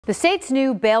The state's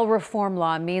new bail reform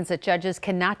law means that judges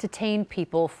cannot detain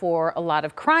people for a lot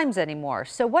of crimes anymore.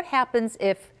 So what happens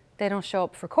if they don't show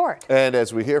up for court? And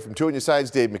as we hear from 2 on your side's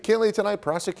Dave McKinley tonight,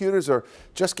 prosecutors are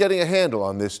just getting a handle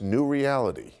on this new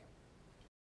reality.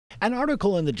 An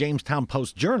article in the Jamestown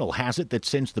Post-Journal has it that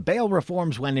since the bail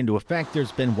reforms went into effect,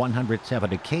 there's been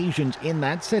 107 occasions in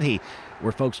that city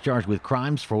where folks charged with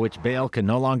crimes for which bail can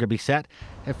no longer be set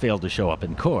have failed to show up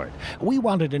in court. We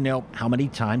wanted to know how many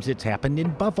times it's happened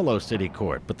in Buffalo City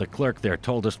Court, but the clerk there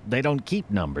told us they don't keep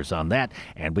numbers on that,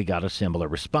 and we got a similar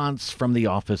response from the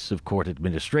Office of Court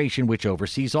Administration, which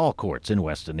oversees all courts in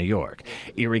Western New York.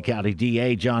 Erie County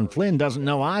DA John Flynn doesn't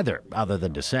know either, other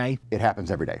than to say it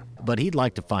happens every day. But he'd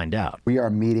like to find out. We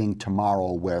are meeting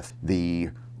tomorrow with the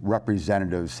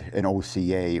representatives in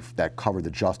OCA that cover the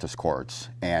justice courts,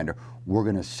 and we're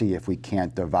going to see if we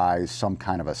can't devise some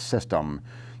kind of a system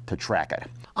to track it.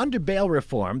 Under bail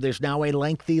reform, there's now a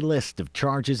lengthy list of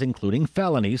charges, including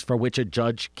felonies, for which a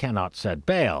judge cannot set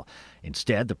bail.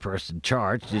 Instead, the person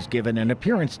charged is given an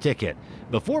appearance ticket.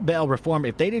 Before bail reform,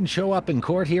 if they didn't show up in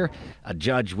court here, a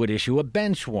judge would issue a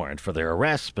bench warrant for their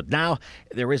arrest. But now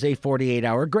there is a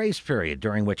 48-hour grace period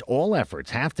during which all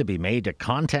efforts have to be made to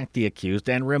contact the accused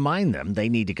and remind them they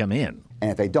need to come in.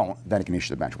 And if they don't, then it can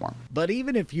issue the bench warrant. But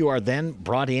even if you are then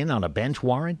brought in on a bench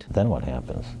warrant, then what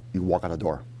happens? You walk out the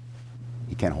door.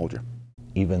 He can't hold you.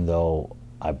 Even though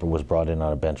I was brought in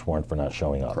on a bench warrant for not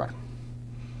showing up? Correct.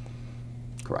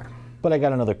 Correct. But I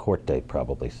got another court date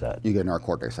probably set. You get another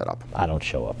court date set up. I don't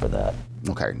show up for that.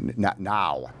 Okay, not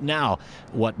now. Now,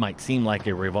 what might seem like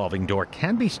a revolving door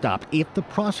can be stopped if the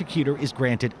prosecutor is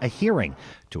granted a hearing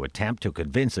to attempt to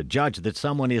convince a judge that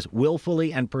someone is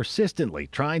willfully and persistently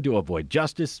trying to avoid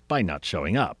justice by not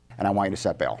showing up. And I want you to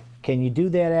set bail. Can you do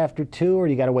that after 2, or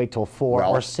you got to wait till 4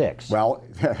 or 6? Well,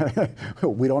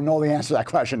 we don't know the answer to that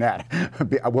question yet.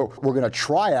 We're going to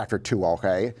try after 2,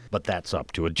 okay? But that's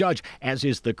up to a judge, as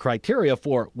is the criteria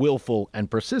for willful and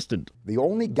persistent. The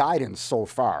only guidance so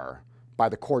far by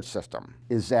the court system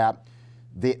is that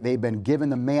they've been given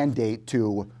the mandate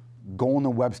to go in the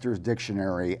Webster's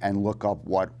dictionary and look up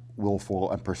what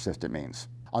willful and persistent means.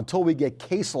 Until we get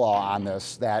case law on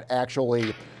this that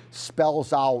actually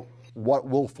spells out what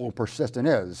willful and persistent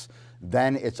is,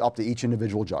 then it's up to each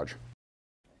individual judge.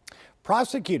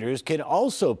 Prosecutors can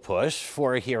also push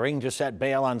for a hearing to set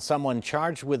bail on someone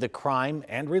charged with a crime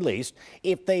and released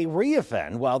if they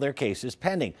reoffend while their case is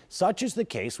pending, such as the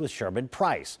case with Sherman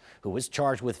Price, who was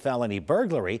charged with felony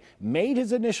burglary, made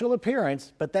his initial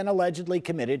appearance, but then allegedly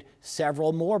committed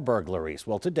several more burglaries.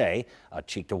 Well, today, a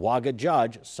Cheektowaga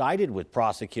judge sided with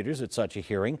prosecutors at such a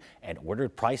hearing and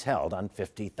ordered Price held on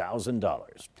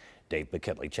 $50,000. Dave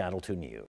McKinley, Channel 2 News.